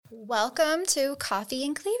Welcome to Coffee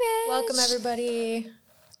and Cleavage. Welcome, everybody.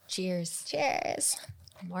 Cheers. Cheers.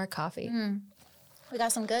 More coffee. We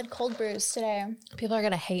got some good cold brews today. People are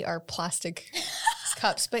going to hate our plastic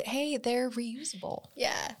cups, but hey, they're reusable.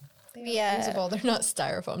 Yeah. Reusable. They're not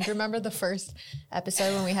styrofoam. Do you remember the first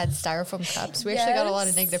episode when we had styrofoam cups? We actually got a lot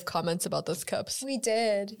of negative comments about those cups. We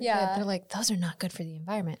did. Yeah. They're like, those are not good for the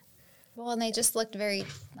environment. Well, and they just looked very,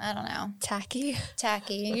 I don't know, Tacky.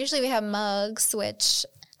 Usually we have mugs, which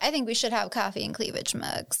I think we should have Coffee and Cleavage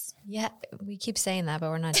mugs. Yeah, we keep saying that, but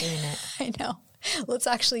we're not doing it. I know. Let's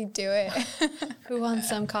actually do it. Who wants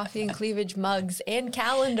some Coffee and Cleavage mugs and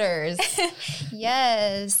calendars?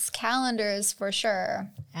 Yes, calendars for sure.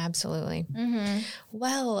 Absolutely.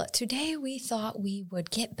 Well, today we thought we would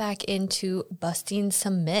get back into busting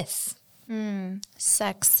some myths.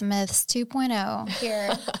 Sex Myths 2.0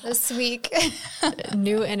 here this week.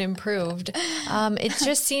 New and improved. It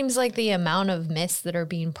just seems like the amount of myths that are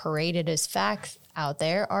being paraded as facts out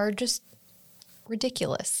there are just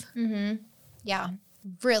ridiculous. Yeah.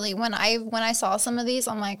 Really, when I saw some of these,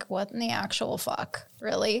 I'm like, what in the actual fuck?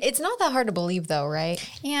 Really? It's not that hard to believe, though, right?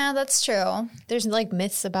 Yeah, that's true. There's like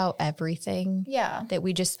myths about everything Yeah. that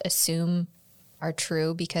we just assume are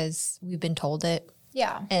true because we've been told it.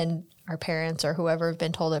 Yeah. And our parents or whoever have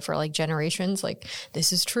been told it for like generations, like,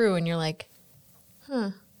 this is true. And you're like,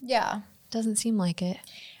 Yeah. doesn't seem like it.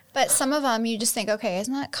 But some of them you just think, okay,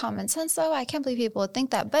 isn't that common sense though? I can't believe people would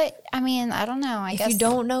think that. But I mean, I don't know. I guess If you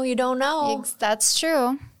don't know, you don't know. That's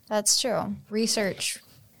true. That's true. Research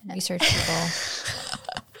people.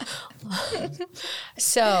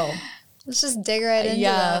 So, Let's just dig right into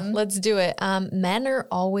them. let's do it. Men are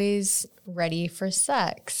always ready for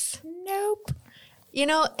sex. Nope. You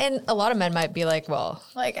know, and a lot of men might be like, well,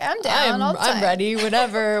 Like, I'm down all the time. I'm ready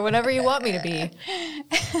whenever you want me to be.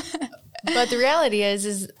 But the reality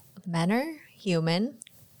is men are human,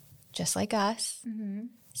 just like us.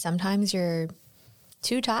 Sometimes you're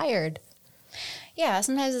too tired. Yeah,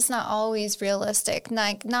 sometimes it's not always realistic.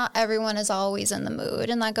 Like, not everyone is always in the mood,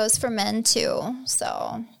 and that goes for men too.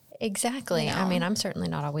 So, Exactly. You know. I mean, I'm certainly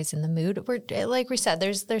not always in the mood. We're like we said,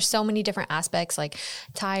 there's so many different aspects, like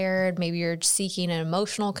tired, maybe you're seeking an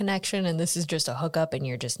emotional connection and this is just a hookup and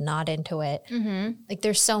you're just not into it. Like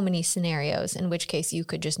there's so many scenarios, in which case you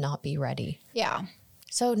could just not be ready. yeah.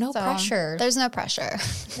 So no pressure. There's no pressure.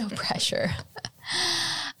 No pressure.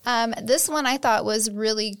 This one I thought was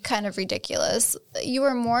really kind of ridiculous. You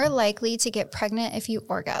are more likely to get pregnant if you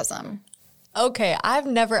orgasm. Okay, I've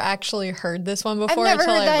never actually heard this one I've before never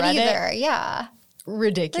until heard I that read either. it. Yeah.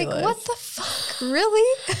 Ridiculous. Like, what the fuck?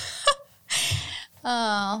 Really? Oh,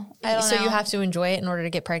 I don't know. So you have to enjoy it in order to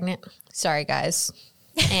get pregnant? Sorry, guys.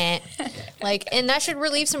 And that should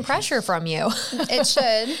relieve some pressure from you. It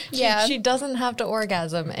should. Yeah. She doesn't have to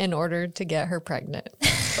orgasm in order to get her pregnant.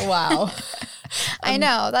 Wow. I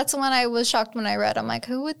know. That's one I was shocked when I read. I'm like,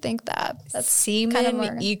 who would think that? That's Semen kind of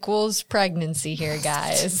more- equals pregnancy here,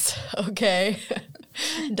 guys. Okay.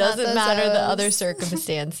 Doesn't those matter the O's. other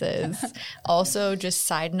circumstances. Also, just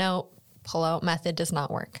side note, pull-out method does not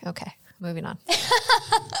work. Okay, moving on.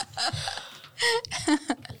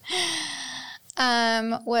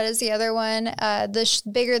 What is the other one? The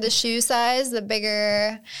bigger the shoe size, the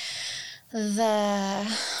bigger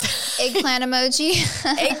the eggplant emoji.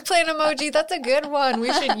 Eggplant emoji, that's a good one.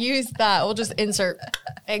 We should use that. We'll just insert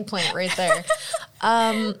eggplant right there.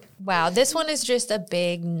 Wow, this one is just a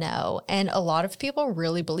big no. And a lot of people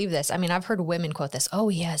really believe this. I mean, I've heard women quote this, oh,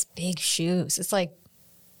 he has big shoes. It's like,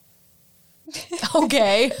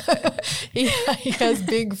 okay. Yeah, he has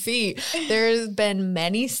big feet. There's been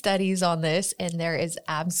many studies on this, and there is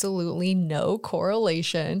absolutely no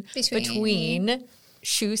correlation between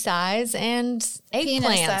shoe size and eggplants.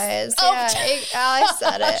 Penis size. Oh, Yeah, I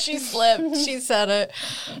said it. she slipped. She said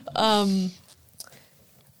it.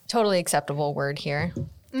 Totally acceptable word here.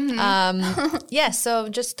 So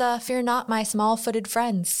just fear not, my small-footed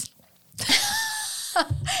friends.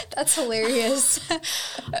 That's hilarious.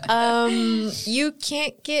 You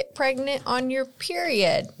can't get pregnant on your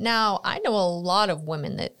period. Now, I know a lot of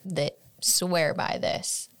women that swear by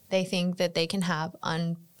this. They think that they can have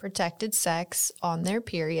unprotected sex on their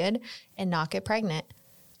period and not get pregnant.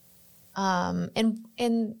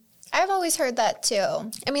 And I've always heard that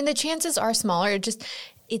too. I mean, the chances are smaller.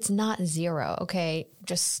 It's not zero, okay?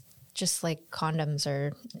 Just like condoms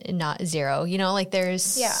are not zero. You know, like there's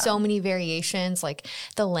so many variations. Like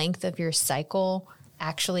the length of your cycle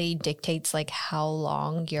actually dictates like how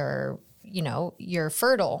long you're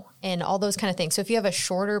fertile and all those kind of things. So if you have a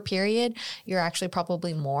shorter period, you're actually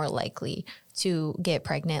probably more likely to get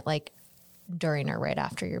pregnant like during or right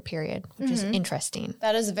after your period, which is interesting.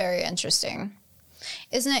 That is very interesting.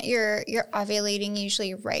 Isn't it you're ovulating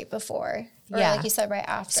usually right before? Or Yeah. like you said, right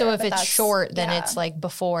after. So if it's short, then it's like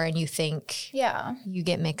before and you think you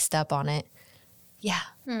get mixed up on it. Yeah.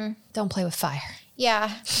 Don't play with fire.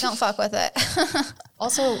 Yeah. Don't fuck with it.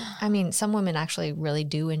 Also, I mean, some women actually really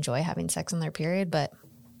do enjoy having sex on their period, but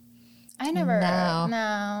I never. No.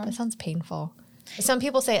 That sounds painful. Some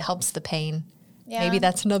people say it helps the pain. Yeah. Maybe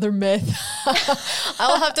that's another myth.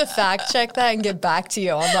 I'll have to fact check that and get back to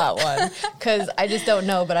you on that one because I just don't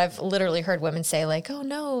know. But I've literally heard women say like, oh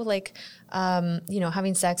no, like,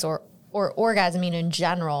 having sex or orgasming in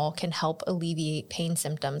general can help alleviate pain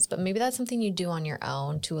symptoms. But maybe that's something you do on your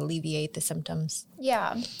own to alleviate the symptoms.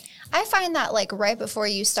 Yeah. I find that like right before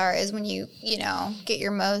you start is when you get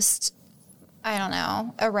your most, I don't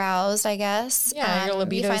know, aroused, I guess. Yeah, your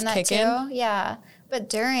libido's kicking. Too? Yeah. But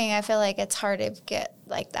during, I feel like it's hard to get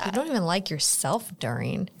like that. You don't even like yourself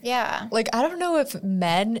during. Yeah. Like, I don't know if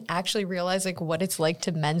men actually realize like what it's like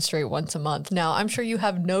to menstruate once a month. Now, I'm sure you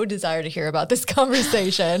have no desire to hear about this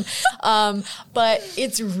conversation, but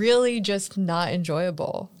it's really just not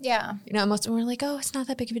enjoyable. Yeah. Most of them are like, oh, it's not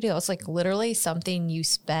that big of a deal. It's like literally something you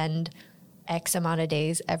spend X amount of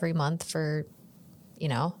days every month for,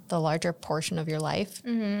 the larger portion of your life.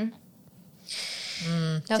 Mm-hmm.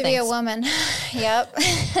 To be a woman. Yep.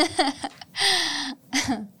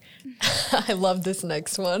 I love this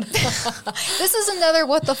next one. This is another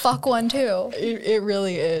what the fuck one too. It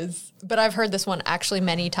really is. But I've heard this one actually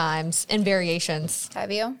many times in variations.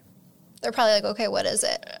 Have you? They're probably like, okay, what is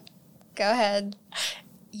it? Go ahead.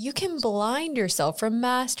 You can blind yourself from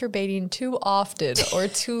masturbating too often or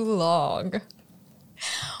too long.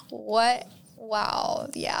 What? Wow.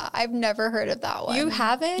 Yeah. I've never heard of that one. You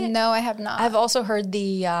haven't? No, I have not. I've also heard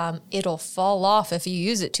the it'll fall off if you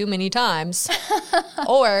use it too many times.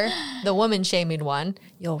 Or the woman shaming one,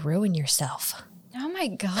 you'll ruin yourself. Oh my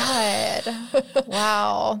God.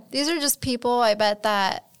 Wow. These are just people, I bet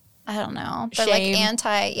that, I don't know. They're like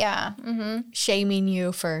yeah. Mm-hmm. Shaming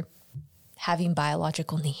you for having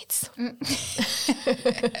biological needs.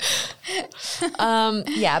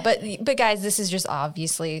 But guys, this is just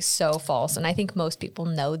obviously so false. And I think most people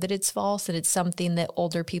know that it's false, and it's something that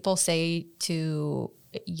older people say to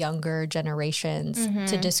younger generations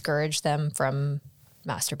to discourage them from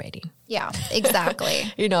masturbating. Yeah,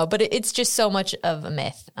 exactly. But it's just so much of a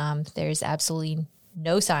myth. There's absolutely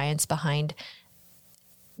no science behind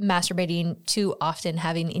masturbating too often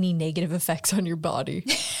having any negative effects on your body.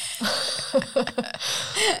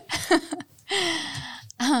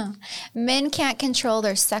 Men can't control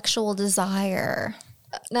their sexual desire.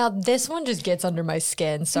 Now, this one just gets under my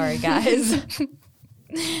skin. Sorry, guys.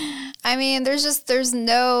 I mean, there's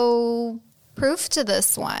no proof to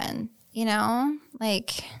this one,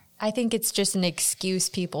 Like, I think it's just an excuse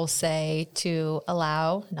people say to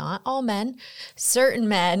allow, not all men, certain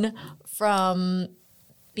men from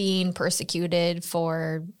being persecuted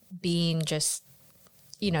for being just,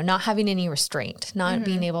 not having any restraint, not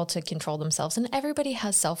being able to control themselves. And everybody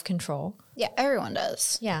has self-control. Yeah, everyone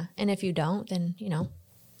does. Yeah. And if you don't, then,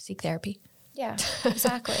 seek therapy. Yeah,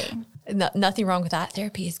 exactly. Nothing wrong with that.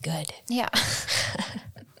 Therapy is good. Yeah.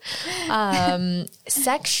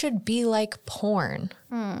 Sex should be like porn.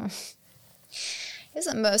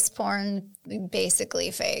 Isn't most porn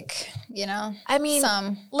basically fake, I mean,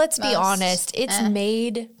 let's be honest. It's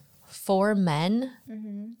made for men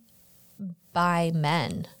by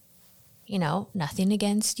men. Nothing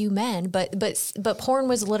against you men, but porn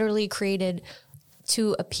was literally created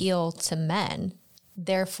to appeal to men.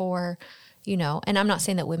 Therefore, and I'm not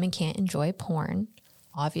saying that women can't enjoy porn.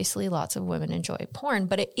 Obviously, lots of women enjoy porn,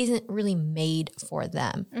 but it isn't really made for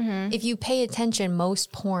them. If you pay attention,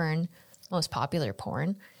 most popular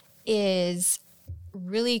porn is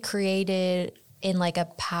really created in like a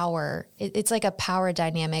power. It's like a power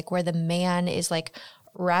dynamic where the man is like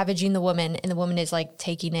ravaging the woman and the woman is like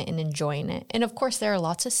taking it and enjoying it. And of course, there are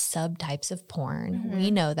lots of subtypes of porn.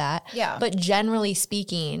 We know that. Yeah. But generally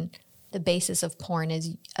speaking, the basis of porn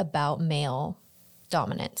is about male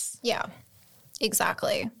dominance. Yeah,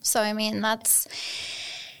 exactly. So, I mean,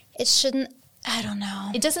 it shouldn't, I don't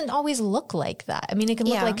know. It doesn't always look like that. I mean, it can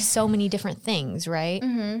look like so many different things, right?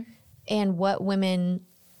 And what women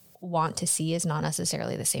want to see is not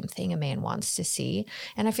necessarily the same thing a man wants to see.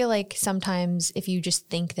 And I feel like sometimes if you just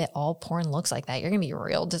think that all porn looks like that, you're going to be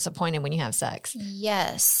real disappointed when you have sex.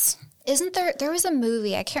 Yes. Isn't there was a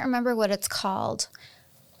movie, I can't remember what it's called.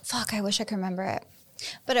 Fuck, I wish I could remember it.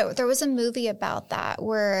 But there was a movie about that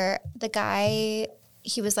where the guy,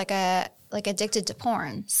 he was like addicted to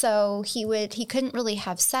porn. So he couldn't really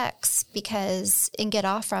have sex and get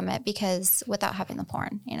off from it because without having the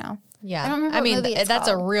porn, Yeah. I don't remember what movie it's that's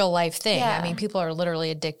called. a real life thing. Yeah. I mean, people are literally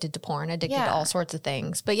addicted to porn, addicted Yeah. to all sorts of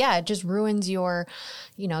things. But yeah, it just ruins your,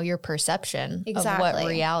 your perception of what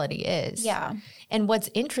reality is. Yeah. And what's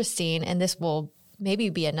interesting, and this will maybe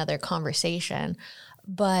be another conversation,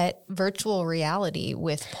 but virtual reality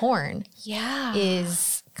with porn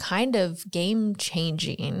is kind of game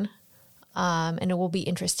changing. And it will be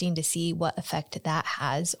interesting to see what effect that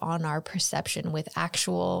has on our perception with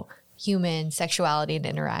actual human sexuality and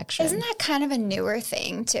interaction. Isn't that kind of a newer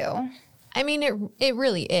thing too? I mean, it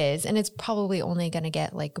really is. And it's probably only going to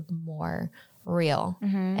get like more real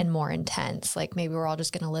and more intense. Like maybe we're all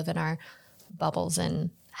just going to live in our bubbles and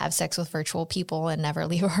have sex with virtual people and never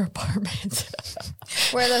leave our apartments.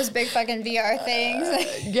 Wear those big fucking VR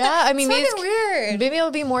things. Yeah. I mean, it's weird. Maybe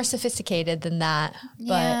it'll be more sophisticated than that.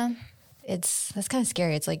 Yeah. But that's kind of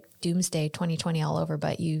scary. It's like doomsday 2020 all over,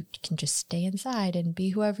 but you can just stay inside and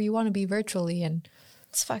be whoever you want to be virtually, and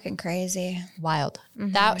it's fucking crazy. Wild.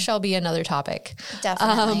 That shall be another topic.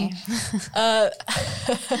 Definitely.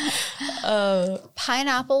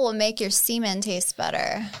 Pineapple will make your semen taste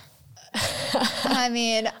better. I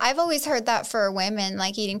mean, I've always heard that for women,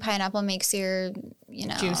 like eating pineapple makes your,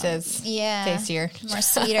 juices tastier, more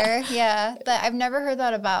sweeter. Yeah. But I've never heard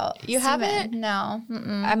that about you. Semen. Haven't? No.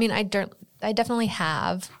 I mean, I definitely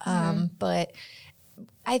have. But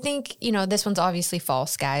I think, this one's obviously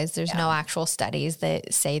false, guys. There's no actual studies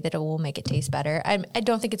that say that it will make it taste better. I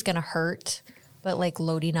don't think it's going to hurt. But like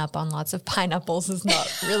loading up on lots of pineapples is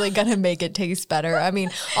not really going to make it taste better. I mean,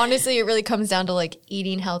 honestly, it really comes down to like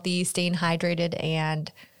eating healthy, staying hydrated,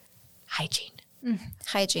 and hygiene.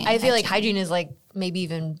 Hygiene. I feel like hygiene is like maybe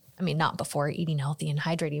even, not before eating healthy and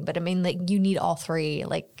hydrating, but like you need all three.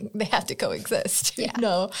 Like they have to coexist,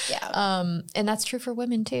 Yeah. Yeah. And that's true for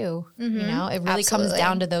women too. It really comes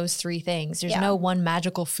down to those three things. There's no one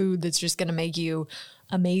magical food that's just going to make you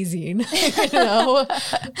amazing,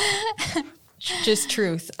 Just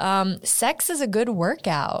truth. Sex is a good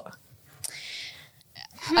workout.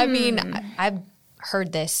 I mean, I've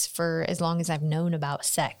heard this for as long as I've known about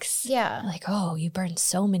sex. Yeah. Like, oh, you burn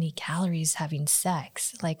so many calories having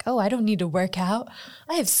sex. Like, oh, I don't need to work out.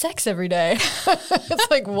 I have sex every day.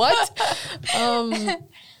 It's like, what?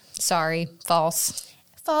 Sorry, false.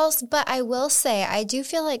 False, but I will say, I do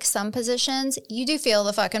feel like some positions, you do feel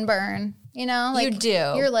the fucking burn. Like you do.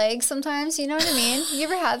 Your legs sometimes, you know what I mean? You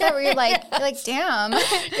ever had that where you're like damn.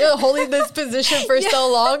 You're holding this position for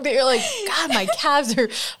so long that you're like, God, my calves are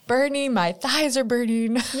burning, my thighs are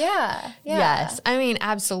burning. Yeah. Yes. I mean,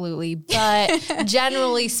 absolutely. But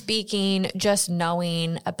generally speaking, just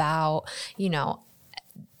knowing about,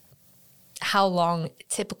 how long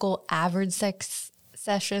typical average sex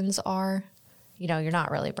sessions are, you're not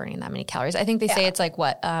really burning that many calories. I think they say it's like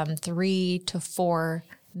 3 to 4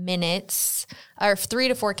 minutes or 3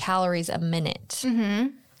 to 4 calories a minute.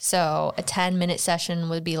 So a 10-minute session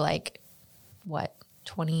would be like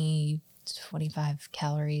 20, 25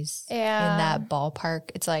 calories in that ballpark.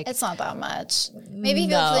 It's like, it's not that much. Maybe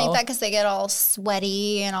people think that because they get all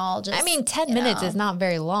sweaty and all just, 10 minutes is not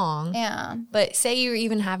very long. Yeah. But say you're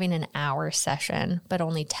even having an hour session, but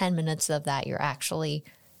only 10 minutes of that you're actually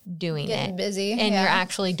doing getting busy. And you're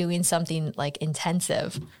actually doing something like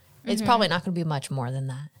intensive. It's probably not going to be much more than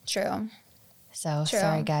that. True. So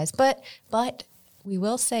sorry, guys. But we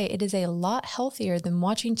will say it is a lot healthier than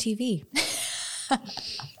watching TV.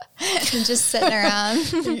 Just sitting around.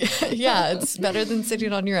 Yeah, it's better than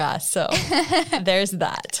sitting on your ass. So there's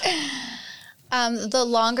that. The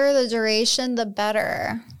longer the duration, the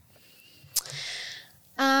better.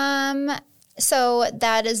 So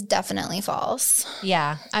that is definitely false.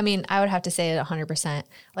 Yeah. I mean, I would have to say it 100%.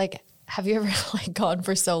 Like, have you ever gone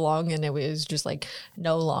for so long and it was just like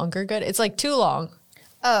no longer good? It's like too long.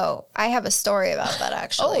 Oh, I have a story about that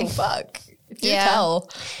actually. Oh, fuck. Do tell.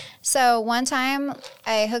 So one time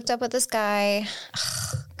I hooked up with this guy,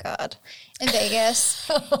 in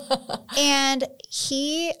Vegas. And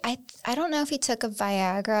I don't know if he took a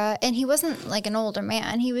Viagra, and he wasn't like an older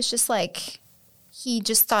man. He was just like, he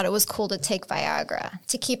just thought it was cool to take Viagra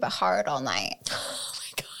to keep it hard all night. Oh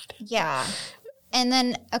my God. Yeah. And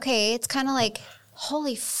then, okay, it's kind of like,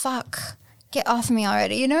 holy fuck, get off me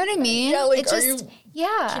already. You know what I mean? Yeah, like, it just,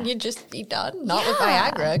 can you just be done? Not with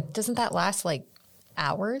Viagra. Doesn't that last like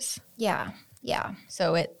hours? Yeah.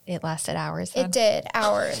 So it lasted hours then? It did,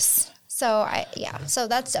 hours. So so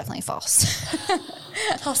that's definitely false.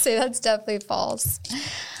 I'll say that's definitely false.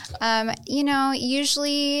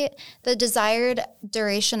 Usually the desired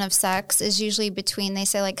duration of sex is usually between, they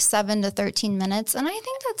say like 7 to 13 minutes. And I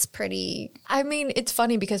think that's pretty. I mean, it's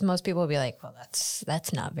funny because most people will be like, well,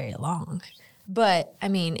 that's not very long. But I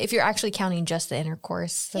mean, if you're actually counting just the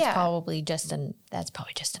intercourse, that's probably just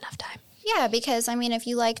enough time. Yeah, because I mean, if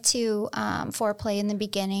you like to foreplay in the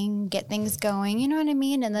beginning, get things going, you know what I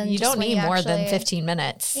mean? And then you don't need more than 15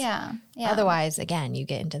 minutes. Yeah. Otherwise, again, you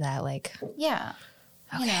get into that like,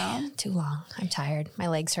 okay, too long. I'm tired. My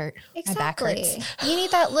legs hurt. Exactly. My back hurts. You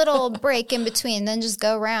need that little break in between, then just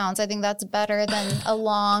go rounds. I think that's better than a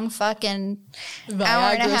long fucking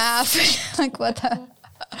hour and a half. Like what the?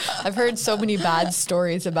 I've heard so many bad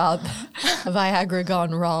stories about Viagra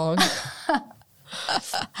gone wrong.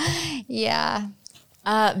 Yeah.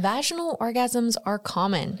 Vaginal orgasms are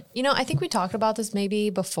common. You know, I think we talked about this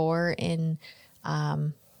maybe before in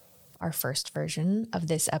our first version of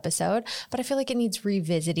this episode, but I feel like it needs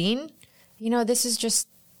revisiting. You know, this is just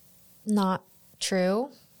not true,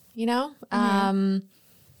 you know?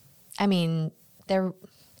 I mean,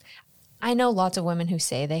 I know lots of women who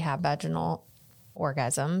say they have vaginal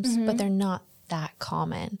orgasms, but they're not that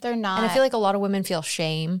common. They're not. And I feel like a lot of women feel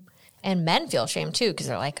shame, and men feel shame too, because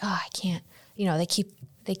they're like, oh, I can't, you know, they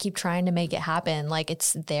keep trying to make it happen. Like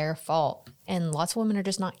it's their fault. And lots of women are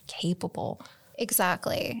just not capable.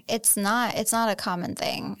 Exactly. It's not a common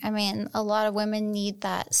thing. I mean, a lot of women need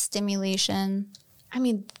that stimulation. I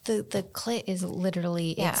mean, the clit is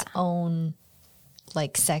literally its own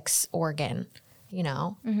like sex organ, you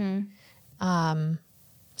know?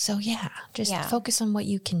 So just focus on what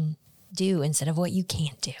you can do instead of what you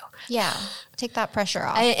can't do. Yeah. Take that pressure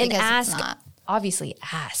off. And obviously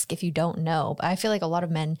ask if you don't know. But I feel like a lot of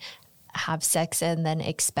men have sex and then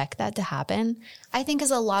expect that to happen. I think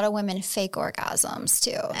because a lot of women fake orgasms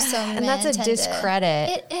too. So and that's a discredit.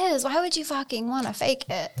 It is. Why would you fucking want to fake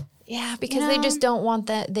it? Yeah, because they just don't want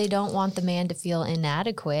that. They don't want the man to feel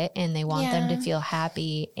inadequate, and they want them to feel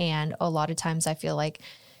happy. And a lot of times I feel like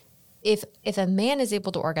if a man is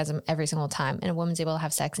able to orgasm every single time and a woman's able to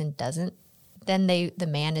have sex and doesn't, then the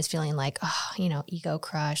man is feeling like, oh, you know, ego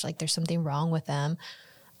crush, like there's something wrong with them.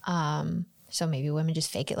 So maybe women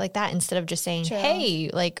just fake it like that instead of just saying, hey,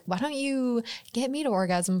 like, why don't you get me to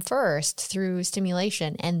orgasm first through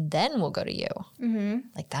stimulation and then we'll go to you.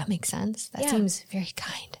 Like that makes sense. That seems very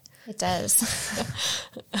kind. It does.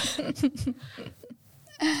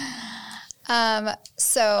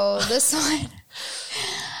 So this one,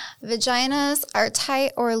 vaginas are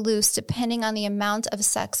tight or loose depending on the amount of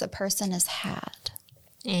sex a person has had.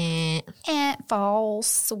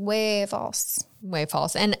 False. Way false. Way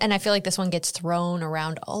false. And I feel like this one gets thrown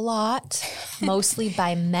around a lot, mostly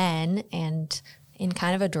by men and in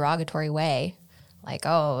kind of a derogatory way. Like,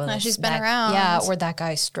 oh, she's been around. Yeah, or that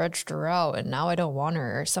guy stretched her out and now I don't want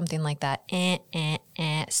her or something like that.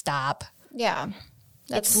 Stop. Yeah.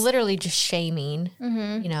 It's literally just shaming,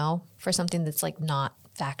 you know, for something that's like not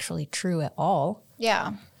factually true at all.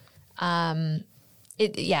 Yeah.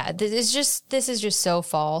 This is just so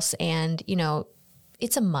false. And, you know,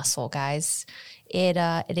 it's a muscle, guys. It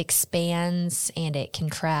expands and it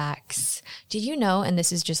contracts. Did you know, and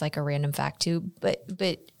this is just like a random fact too, but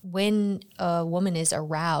when a woman is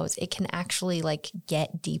aroused, it can actually like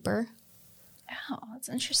get deeper. Oh, that's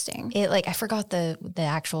interesting. It like, I forgot the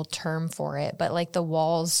actual term for it, but like the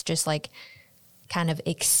walls just like kind of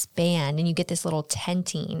expand and you get this little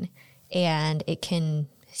tenting and it can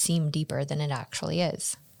seem deeper than it actually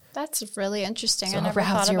is. That's really interesting. So I never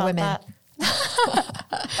thought about women. that.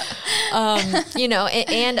 You know,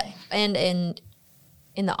 and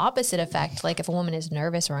in the opposite effect, like if a woman is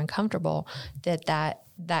nervous or uncomfortable, that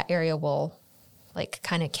area will like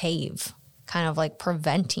kind of cave, kind of like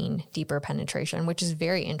preventing deeper penetration, which is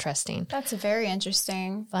very interesting. That's very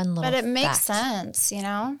interesting. Fun little But it makes fact. sense, you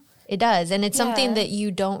know? It does. And it's something that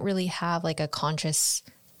you don't really have like a conscious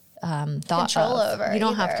thought control of. over. You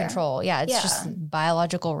don't either. have control. Yeah, it's just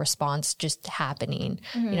biological response just happening.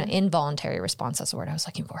 You know, involuntary response. That's the word I was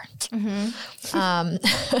looking for.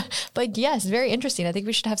 But yes, very interesting. I think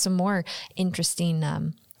we should have some more interesting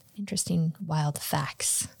wild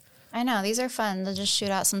facts. I know these are fun to just shoot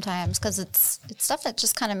out sometimes because it's stuff that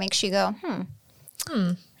just kind of makes you go,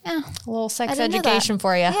 yeah, a little sex education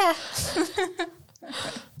for you. Yeah.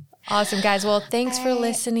 Awesome, guys. Well, thanks for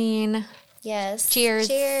listening. Yes. Cheers.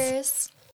 Cheers.